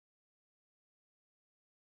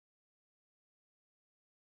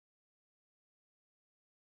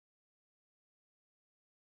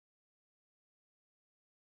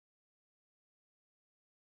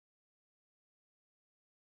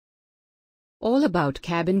All about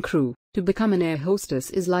cabin crew. To become an air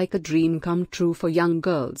hostess is like a dream come true for young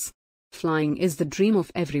girls. Flying is the dream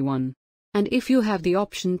of everyone. And if you have the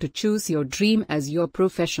option to choose your dream as your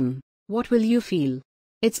profession, what will you feel?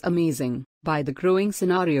 It's amazing. By the growing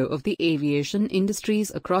scenario of the aviation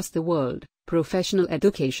industries across the world, professional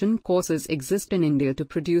education courses exist in India to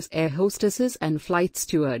produce air hostesses and flight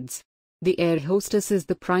stewards. The air hostess is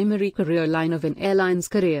the primary career line of an airline's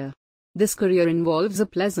career. This career involves a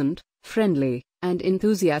pleasant, friendly, and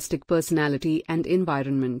enthusiastic personality and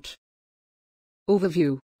environment.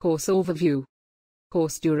 Overview. Course overview.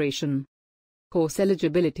 Course duration. Course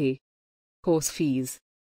eligibility. Course fees.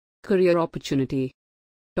 Career opportunity.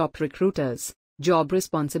 Top recruiters. Job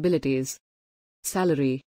responsibilities.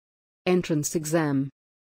 Salary. Entrance exam.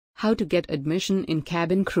 How to get admission in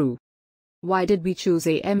cabin crew. Why did we choose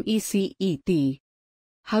AMECET?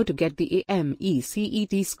 How to get the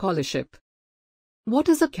AMECET scholarship. What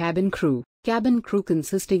is a cabin crew? Cabin crew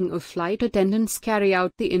consisting of flight attendants carry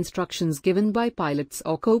out the instructions given by pilots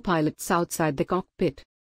or co-pilots outside the cockpit.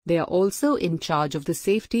 They are also in charge of the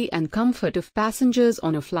safety and comfort of passengers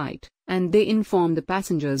on a flight, and they inform the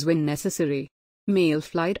passengers when necessary. Male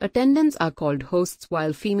flight attendants are called hosts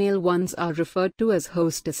while female ones are referred to as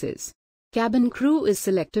hostesses. Cabin crew is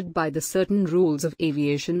selected by the certain rules of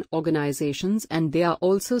aviation organizations, and they are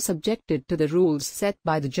also subjected to the rules set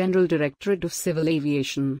by the General Directorate of Civil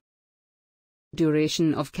Aviation.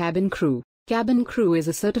 Duration of cabin crew. Cabin crew is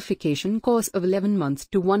a certification course of 11 months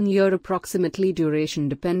to 1 year approximately duration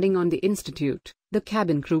depending on the institute. The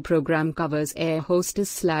cabin crew program covers air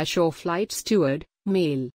hostess / or flight steward,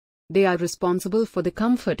 male. They are responsible for the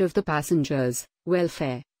comfort of the passengers,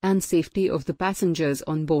 welfare, and safety of the passengers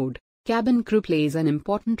on board. Cabin crew plays an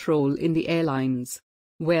important role in the airlines.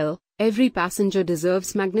 Well, every passenger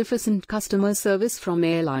deserves magnificent customer service from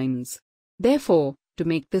airlines. Therefore, to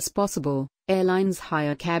make this possible, airlines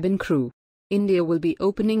hire cabin crew. India will be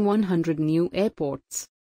opening 100 new airports.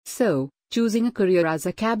 So, choosing a career as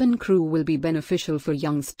a cabin crew will be beneficial for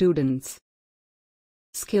young students.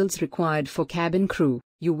 Skills required for cabin crew.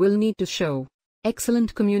 You will need to show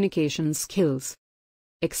excellent communication skills,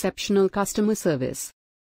 exceptional customer service,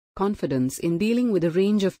 confidence in dealing with a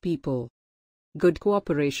range of people, good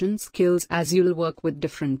cooperation skills as you'll work with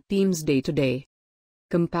different teams day to day,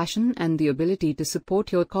 compassion and the ability to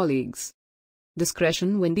support your colleagues,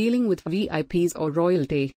 discretion when dealing with VIPs or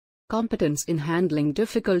royalty, competence in handling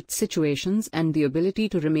difficult situations and the ability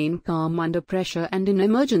to remain calm under pressure and in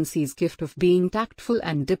emergencies, gift of being tactful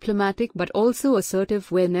and diplomatic but also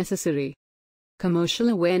assertive where necessary, commercial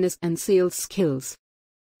awareness and sales skills,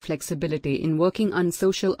 flexibility in working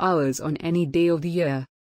unsocial hours on any day of the year,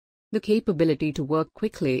 the capability to work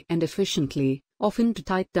quickly and efficiently, often to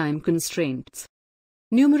tight time constraints,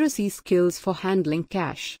 numeracy skills for handling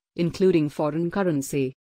cash, including foreign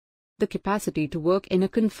currency, the capacity to work in a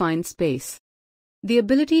confined space, the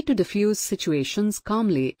ability to diffuse situations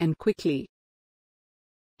calmly and quickly.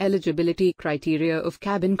 Eligibility criteria of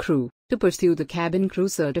cabin crew. To pursue the cabin crew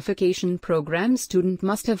certification program, student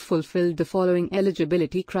must have fulfilled the following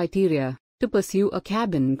eligibility criteria. To pursue a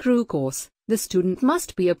cabin crew course, the student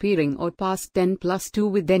must be appearing or pass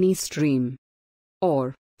 10+2 with any stream,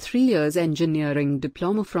 or 3 years engineering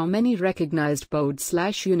diploma from any recognized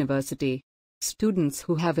board/university. Students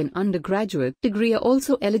who have an undergraduate degree are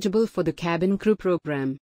also eligible for the cabin crew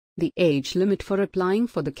program. The age limit for applying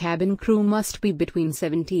for the cabin crew must be between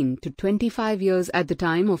 17 to 25 years at the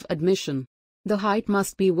time of admission. The height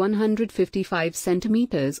must be 155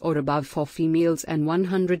 centimeters or above for females and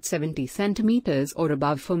 170 centimeters or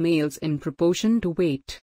above for males in proportion to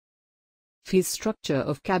weight. Fees structure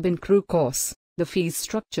of cabin crew course. The fees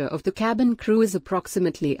structure of the cabin crew is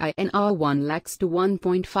approximately INR 1 lakhs to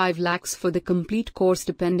 1.5 lakhs for the complete course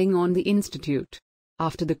depending on the institute.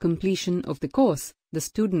 After the completion of the course, the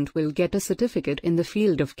student will get a certificate in the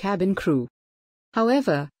field of cabin crew.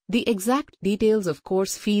 However, the exact details of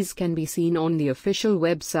course fees can be seen on the official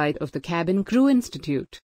website of the Cabin Crew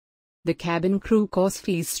Institute. The cabin crew course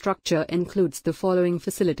fees structure includes the following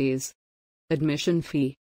facilities: admission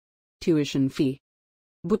fee, tuition fee,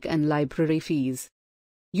 book and library fees,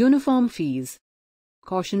 uniform fees,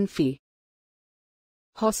 caution fee,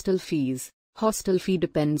 hostel fees. Hostel fee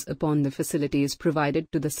depends upon the facilities provided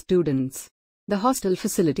to the students. The hostel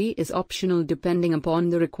facility is optional depending upon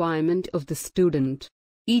the requirement of the student.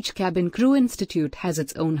 Each cabin crew institute has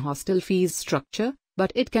its own hostel fees structure,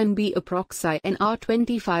 but it can be approximately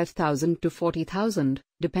 25,000 to 40,000,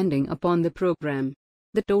 depending upon the program.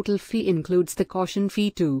 The total fee includes the caution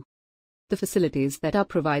fee too. The facilities that are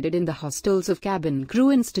provided in the hostels of cabin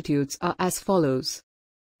crew institutes are as follows: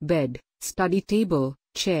 bed, study table,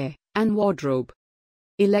 chair, and wardrobe.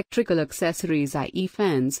 Electrical accessories i.e.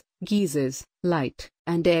 fans, geysers, light,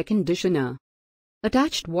 and air conditioner.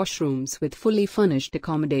 Attached washrooms with fully furnished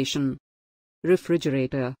accommodation.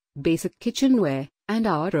 Refrigerator, basic kitchenware, and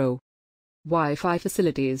RO. Wi-Fi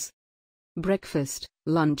facilities. Breakfast,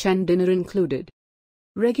 lunch and dinner included.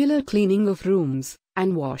 Regular cleaning of rooms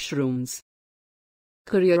and washrooms.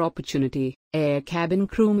 Career opportunity. Air cabin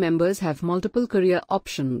crew members have multiple career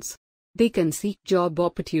options. They can seek job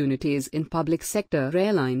opportunities in public sector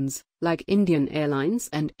airlines, like Indian Airlines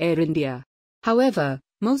and Air India. However,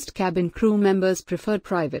 most cabin crew members prefer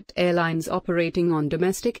private airlines operating on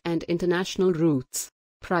domestic and international routes.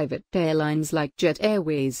 Private airlines like Jet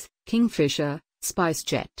Airways, Kingfisher,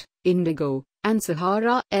 SpiceJet, Indigo, and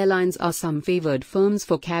Sahara Airlines are some favored firms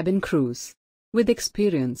for cabin crews. With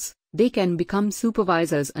experience, they can become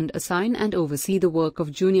supervisors and assign and oversee the work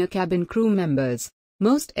of junior cabin crew members.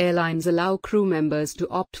 Most airlines allow crew members to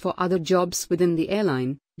opt for other jobs within the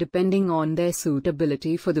airline, depending on their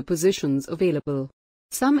suitability for the positions available.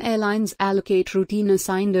 Some airlines allocate routine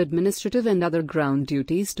assigned administrative and other ground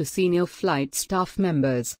duties to senior flight staff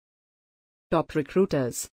members. Top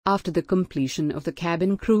recruiters. After the completion of the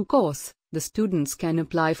cabin crew course, the students can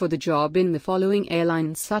apply for the job in the following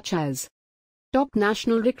airlines such as top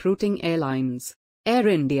national recruiting airlines: Air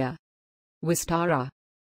India, Vistara,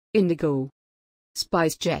 Indigo,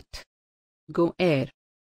 SpiceJet, Go Air,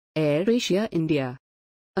 Air Asia India,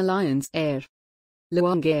 Alliance Air,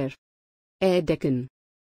 Luang Air, Air Deccan,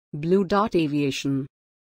 Blue Dart Aviation,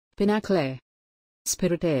 Pinnacle Air,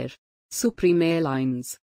 Spirit Air, Supreme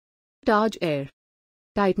Airlines, Taj Air,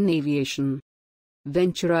 Titan Aviation,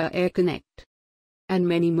 Ventura Air Connect, and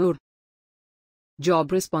many more.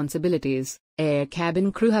 Job responsibilities. Air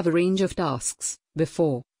cabin crew have a range of tasks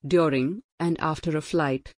before, during, and after a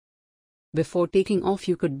flight. Before taking off,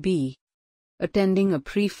 you could be attending a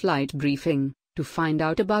pre-flight briefing to find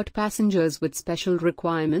out about passengers with special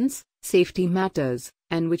requirements, safety matters,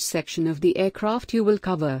 and which section of the aircraft you will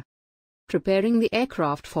cover. Preparing the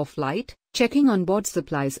aircraft for flight, checking on-board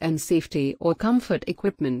supplies and safety or comfort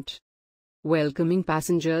equipment. Welcoming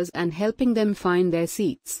passengers and helping them find their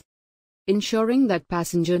seats. Ensuring that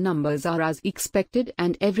passenger numbers are as expected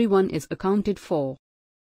and everyone is accounted for.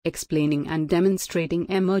 Explaining and demonstrating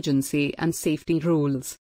emergency and safety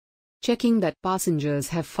rules. Checking that passengers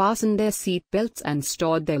have fastened their seat belts and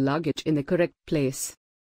stored their luggage in the correct place.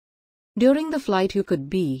 During the flight, you could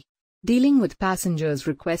be dealing with passengers'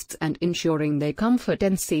 requests and ensuring their comfort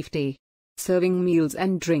and safety. Serving meals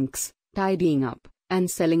and drinks, tidying up, and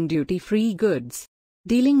selling duty-free goods.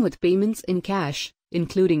 Dealing with payments in cash,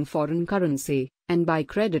 including foreign currency, and by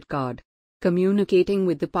credit card. Communicating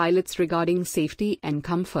with the pilots regarding safety and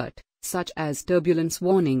comfort, such as turbulence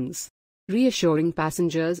warnings. Reassuring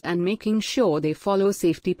passengers and making sure they follow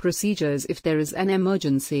safety procedures if there is an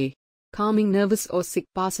emergency. Calming nervous or sick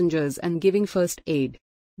passengers and giving first aid.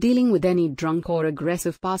 Dealing with any drunk or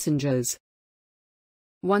aggressive passengers.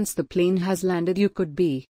 Once the plane has landed, you could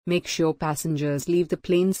be make sure passengers leave the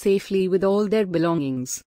plane safely with all their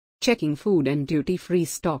belongings. Checking food and duty-free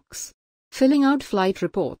stocks. Filling out flight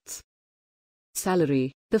reports.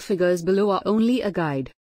 Salary. The figures below are only a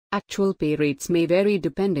guide. Actual pay rates may vary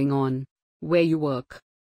depending on where you work,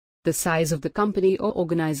 the size of the company or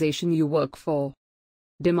organization you work for,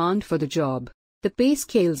 demand for the job. The pay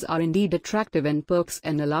scales are indeed attractive and perks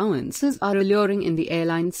and allowances are alluring in the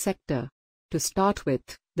airline sector. To start with,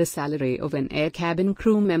 the salary of an air cabin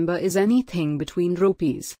crew member is anything between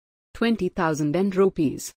Rs 20,000 and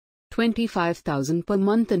Rs 25,000 per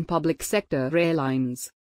month in public sector airlines.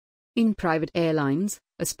 In private airlines,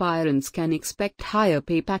 aspirants can expect higher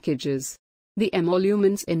pay packages. The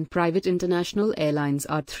emoluments in private international airlines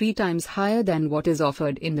are 3 times higher than what is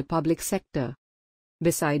offered in the public sector.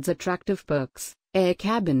 Besides attractive perks, air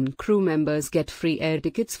cabin crew members get free air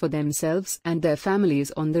tickets for themselves and their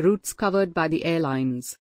families on the routes covered by the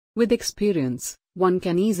airlines. With experience, one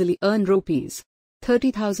can easily earn Rs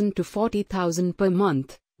 30,000 to 40,000 per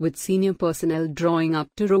month, with senior personnel drawing up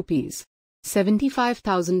to Rs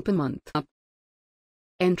 75,000 per month.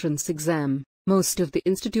 Entrance exam. Most of the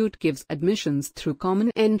institute gives admissions through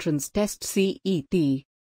Common Entrance Test (CET).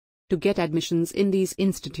 To get admissions in these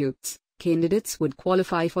institutes, candidates would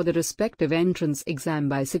qualify for the respective entrance exam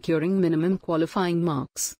by securing minimum qualifying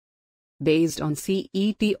marks. Based on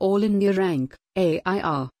CET All India Rank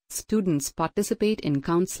 (AIR), students participate in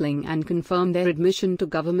counseling and confirm their admission to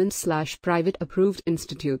government/private approved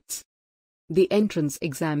institutes. The entrance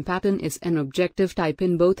exam pattern is an objective type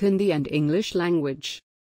in both Hindi and English language.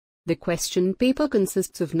 The question paper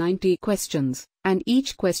consists of 90 questions, and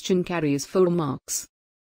each question carries 4 marks.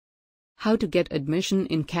 How to get admission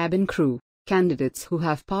in cabin crew. Candidates who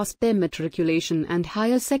have passed their matriculation and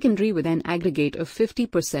higher secondary with an aggregate of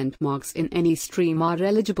 50% marks in any stream are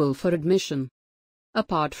eligible for admission.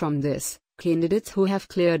 Apart from this, candidates who have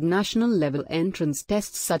cleared national level entrance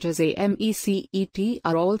tests such as AMECET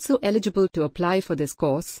are also eligible to apply for this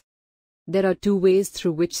course. There are two ways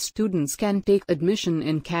through which students can take admission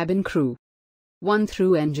in cabin crew. One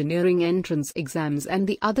through engineering entrance exams and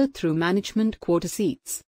the other through management quota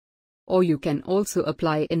seats. Or you can also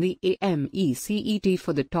apply in the AMECET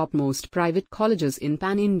for the topmost private colleges in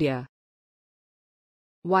Pan-India.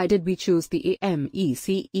 Why did we choose the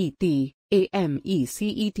AMECET?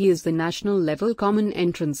 AMECET is the national level common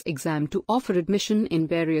entrance exam to offer admission in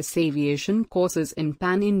various aviation courses in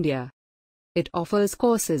Pan-India. It offers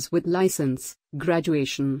courses with license,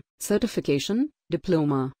 graduation, certification,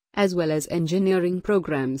 diploma, as well as engineering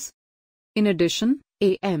programs. In addition,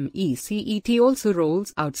 AMECET also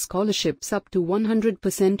rolls out scholarships up to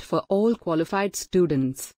 100% for all qualified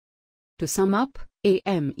students. To sum up,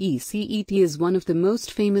 AMECET is one of the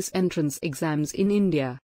most famous entrance exams in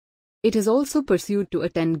India. It is also pursued to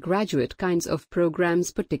attend graduate kinds of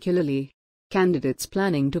programs, particularly candidates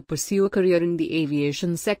planning to pursue a career in the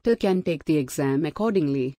aviation sector can take the exam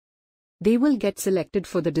accordingly. They will get selected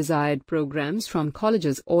for the desired programs from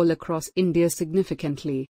colleges all across India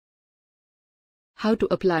significantly. How to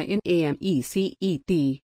apply in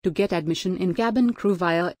AMECET? To get admission in cabin crew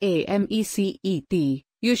via AMECET,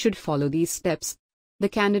 you should follow these steps. The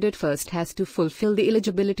candidate first has to fulfill the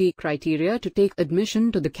eligibility criteria to take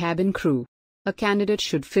admission to the cabin crew. A candidate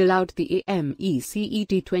should fill out the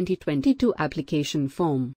AMECET 2022 application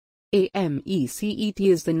form. AMECET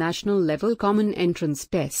is the national level common entrance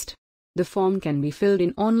test. The form can be filled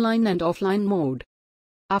in online and offline mode.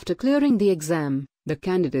 After clearing the exam, the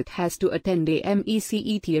candidate has to attend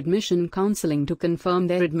AMECET admission counseling to confirm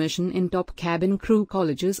their admission in top cabin crew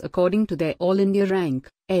colleges according to their All India rank,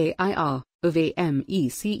 AIR, of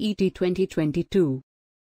AMECET 2022.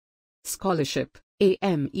 Scholarship.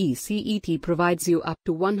 AMECET provides you up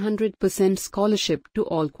to 100% scholarship to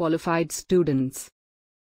all qualified students.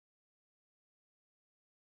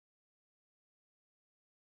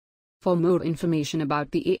 For more information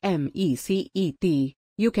about the AMECET,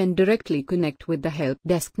 you can directly connect with the help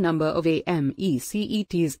desk number of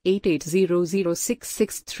AMECET's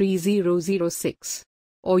 8800663006,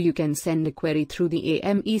 or you can send a query through the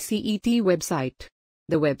AMECET website.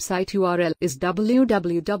 The website URL is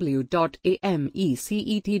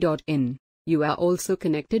www.amecet.in. You are also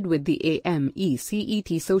connected with the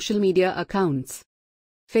AMECET social media accounts: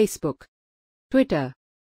 Facebook, Twitter,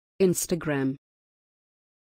 Instagram,